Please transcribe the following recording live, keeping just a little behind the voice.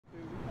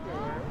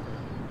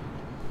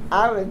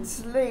I would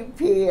sleep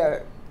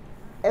here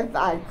if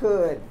I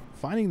could.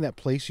 Finding that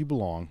place you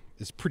belong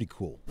is pretty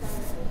cool.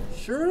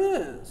 Sure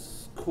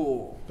is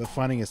cool. But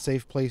finding a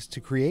safe place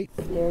to create,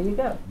 There you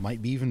go,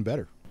 might be even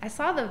better. I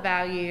saw the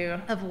value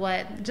of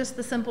what just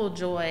the simple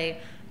joy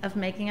of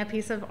making a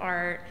piece of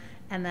art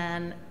and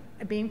then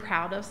being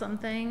proud of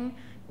something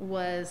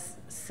was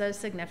so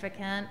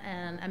significant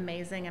and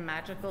amazing and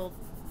magical.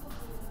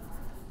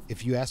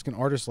 If you ask an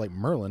artist like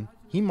Merlin,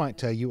 he might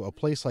tell you a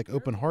place like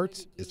Open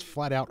Hearts is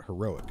flat out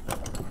heroic.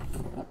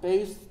 I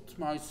based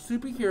my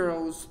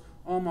superheroes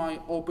on my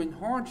Open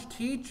Hearts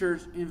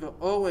teachers in the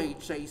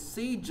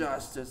OHAC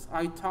Justice.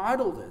 I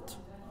titled it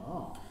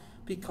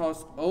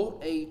because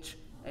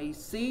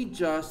OHAC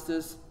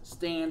Justice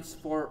stands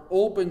for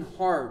Open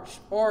Hearts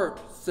Art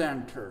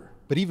Center.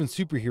 But even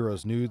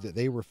superheroes knew that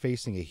they were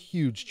facing a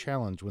huge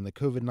challenge when the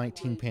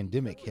COVID-19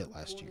 pandemic hit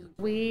last year.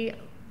 We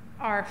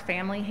are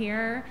family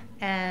here,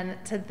 and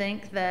to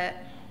think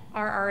that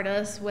our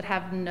artists would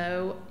have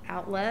no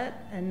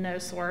outlet and no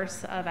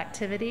source of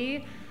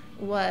activity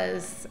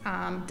was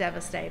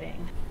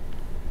devastating.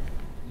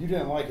 You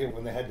didn't like it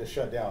when they had to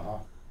shut down, huh?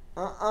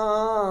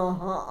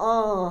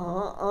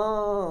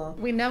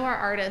 We know our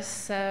artists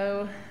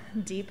so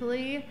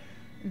deeply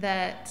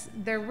that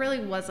there really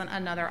wasn't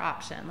another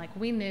option. Like,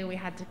 we knew we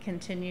had to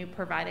continue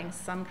providing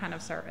some kind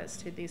of service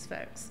to these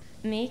folks.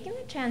 Making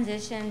the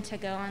transition to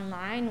go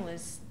online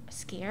was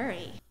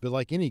scary. But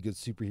like any good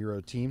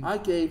superhero team, I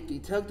gave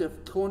Detective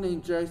Tony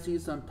and Jesse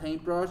some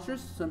paintbrushes,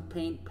 some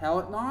paint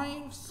palette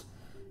knives,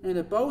 and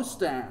a bow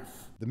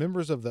staff. the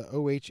members of the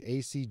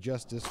OHAC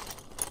Justice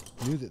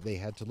knew that they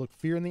had to look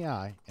fear in the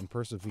eye and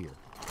persevere.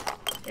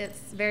 It's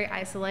very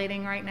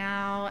isolating right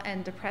now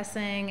and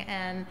depressing,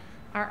 and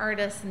our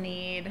artists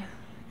need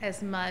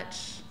as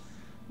much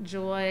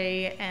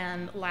joy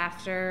and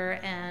laughter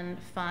and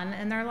fun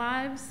in their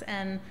lives,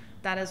 and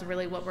that is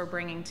really what we're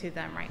bringing to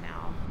them right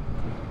now.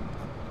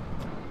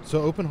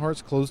 So Open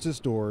Hearts closed its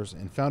doors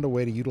and found a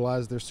way to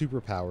utilize their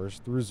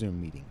superpowers through Zoom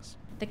meetings.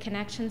 The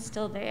connection's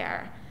still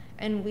there,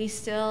 and we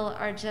still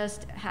are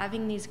just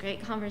having these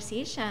great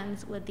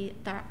conversations with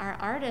our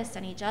artists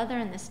and each other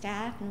and the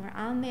staff, and we're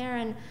on there,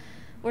 and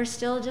we're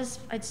still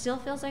it still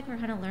feels like we're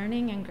kind of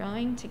learning and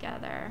growing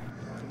together.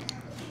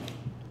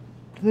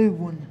 Blue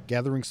one.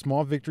 Gathering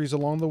small victories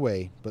along the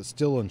way, but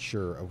still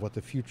unsure of what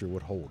the future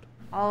would hold.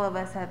 All of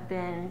us have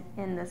been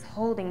in this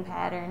holding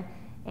pattern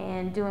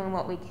and doing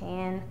what we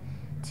can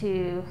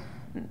to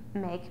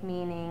make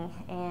meaning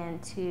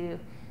and to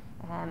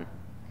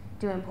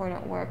do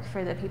important work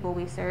for the people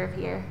we serve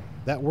here.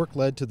 That work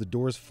led to the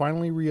doors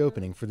finally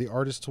reopening for the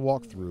artists to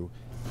walk through.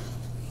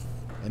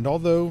 And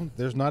although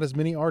there's not as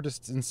many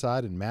artists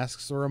inside and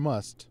masks are a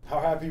must. How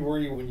happy were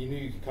you when you knew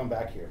you could come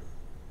back here?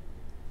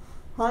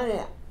 Honey,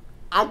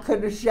 I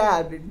could have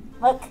shouted.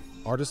 Look,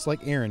 Artists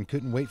like Aaron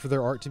couldn't wait for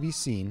their art to be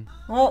seen.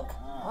 look,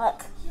 right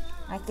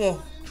there.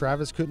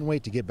 Travis couldn't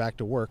wait to get back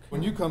to work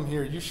When you come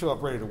here, you show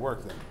up ready to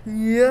work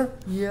then.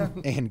 Yeah.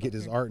 and get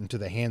his art into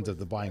the hands of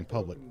the buying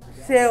public.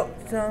 Sell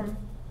some,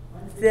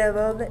 sell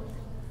of it,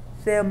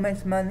 sell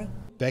much money.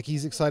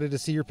 Becky's excited to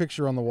see your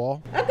picture on the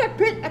wall I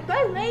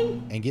got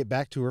me. and get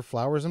back to her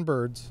flowers and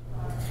birds.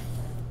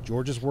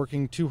 George is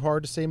working too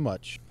hard to say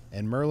much.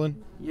 And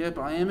Merlin, Yep,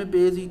 I am a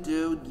busy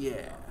dude,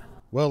 yeah.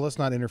 well, let's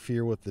not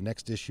interfere with the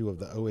next issue of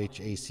the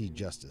OHAC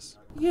Justice.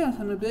 Yes,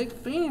 I'm a big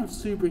fan of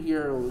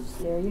superheroes.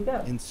 There you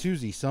go. And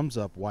Susie sums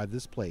up why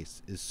this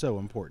place is so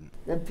important.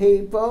 The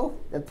people,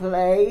 the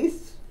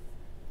place,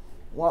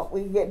 what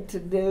we get to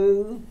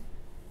do.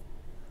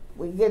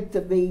 We get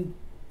to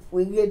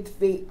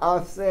be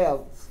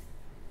ourselves.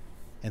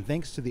 And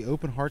thanks to the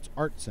Open Hearts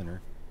Art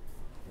Center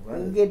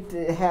We get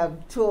to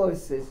have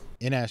choices.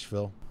 in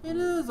Asheville, It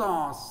is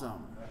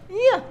awesome.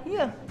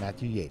 Yeah.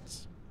 Matthew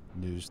Yates,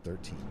 News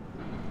 13.